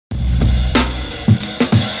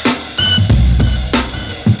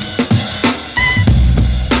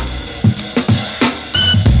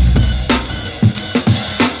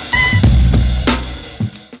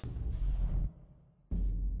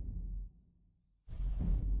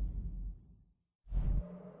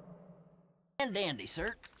And dandy,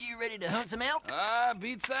 sir. You ready to hunt some elk?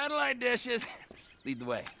 Beat satellite dishes. Lead the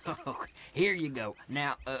way. Oh, here you go.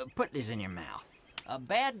 Now, put this in your mouth. A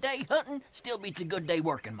bad day hunting still beats a good day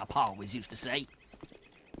working, my pa always used to say.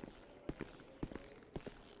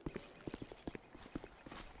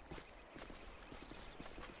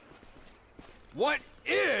 What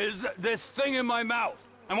is this thing in my mouth?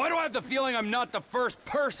 And why do I have the feeling I'm not the first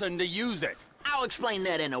person to use it? I'll explain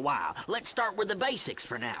that in a while. Let's start with the basics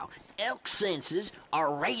for now. Elk senses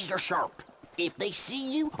are razor sharp. If they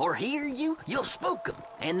see you or hear you, you'll spook them,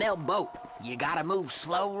 and they'll bolt. You gotta move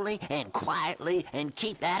slowly and quietly and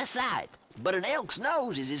keep that aside. But an elk's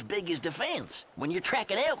nose is as big as defense. When you're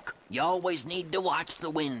tracking elk, you always need to watch the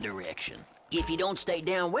wind direction. If you don't stay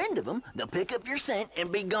downwind of them, they'll pick up your scent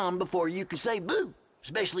and be gone before you can say boo.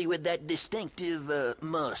 Especially with that distinctive,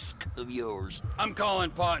 musk of yours. I'm calling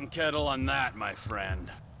pot and kettle on that, my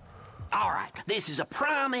friend. All right, this is a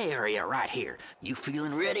prime area right here. You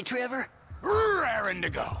feeling ready, Trevor? Raring to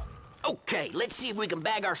go. Okay, let's see if we can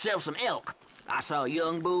bag ourselves some elk. I saw a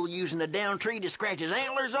young bull using a down tree to scratch his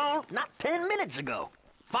antlers on not 10 minutes ago.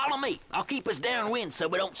 Follow me. I'll keep us downwind so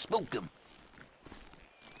we don't spook him.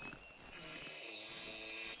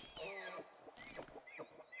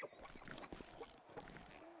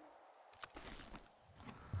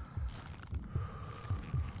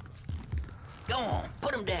 Go on,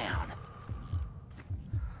 put him down.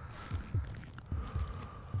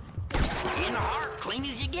 In the heart, clean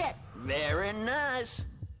as you get. Very nice.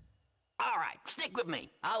 All right, stick with me.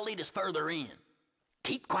 I'll lead us further in.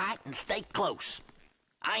 Keep quiet and stay close.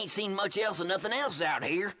 I ain't seen much else and nothing else out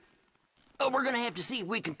here. But we're gonna have to see if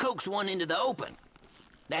we can coax one into the open.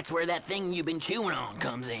 That's where that thing you've been chewing on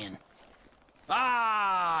comes in.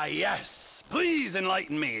 Ah, yes. Please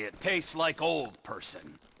enlighten me. It tastes like old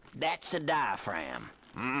person. That's a diaphragm.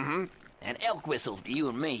 Mm-hmm. An elk whistle to you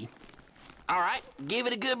and me. All right, give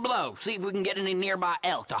it a good blow. See if we can get any nearby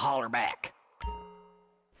elk to holler back.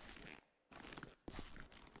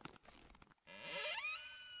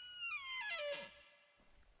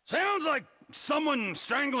 Sounds like someone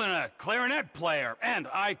strangling a clarinet player, and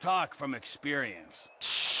I talk from experience.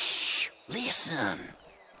 Shh! Listen.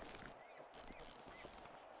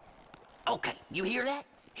 Okay, you hear that?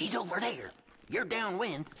 He's over there. You're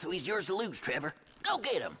downwind, so he's yours to lose, Trevor. Go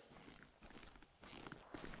get him.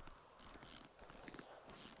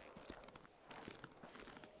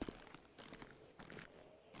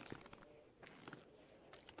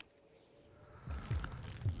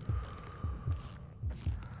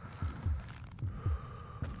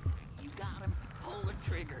 You got him. Pull the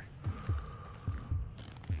trigger.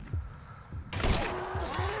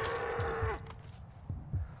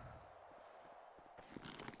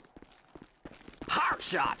 Heart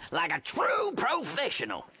shot, like a true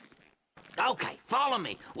professional. Okay, follow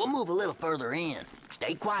me. We'll move a little further in.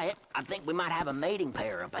 Stay quiet. I think we might have a mating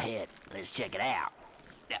pair up ahead. Let's check it out.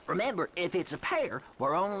 Now, remember, if it's a pair,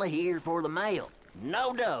 we're only here for the male.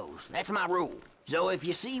 No does. That's my rule. So if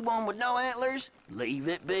you see one with no antlers, leave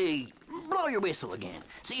it be. Blow your whistle again.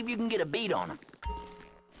 See if you can get a beat on them.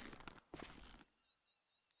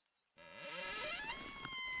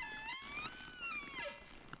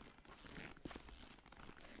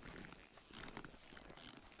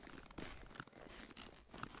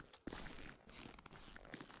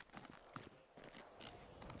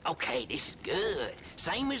 Okay, this is good.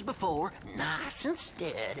 Same as before, nice and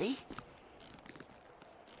steady.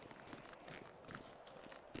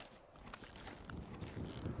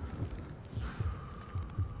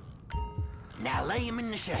 Now lay him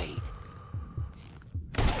in the shade.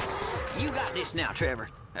 You got this now, Trevor.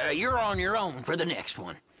 You're on your own for the next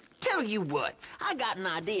one. Tell you what, I got an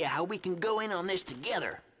idea how we can go in on this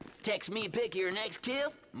together. Text me a pic of your next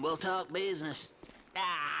kill, and we'll talk business.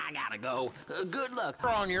 I gotta go. Good luck.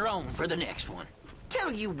 You're on your own for the next one. Tell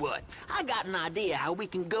you what, I got an idea how we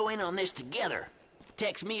can go in on this together.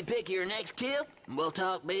 Text me a pic of your next kill, and we'll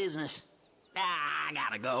talk business. I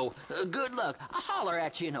gotta go. Good luck. I'll holler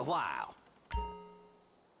at you in a while.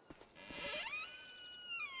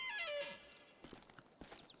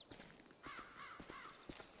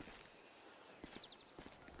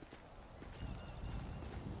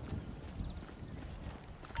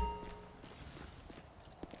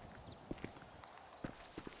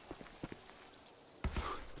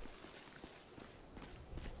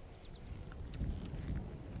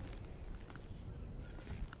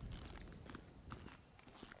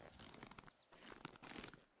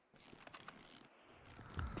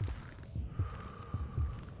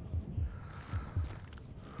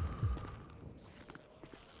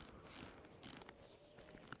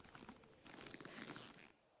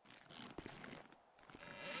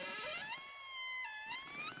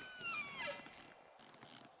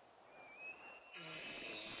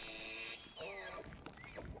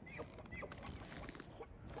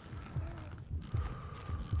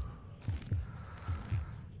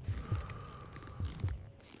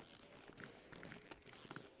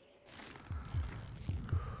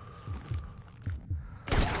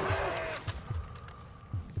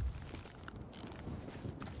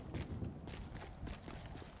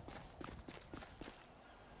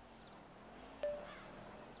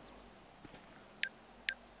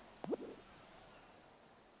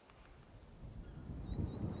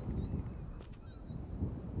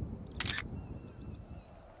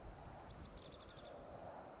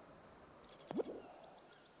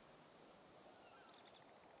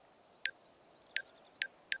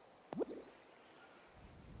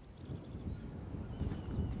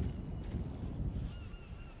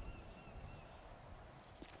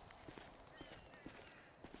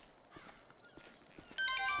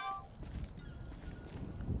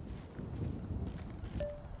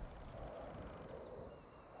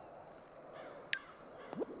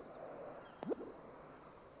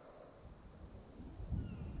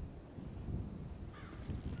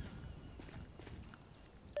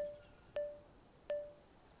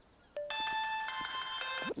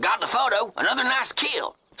 Got the photo. Another nice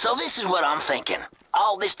kill. So this is what I'm thinking.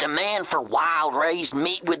 All this demand for wild-raised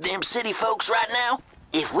meat with them city folks right now?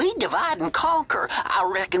 If we divide and conquer, I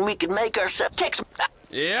reckon we could make ourselves Texas.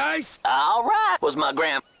 Yes. All right, was my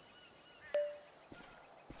grand...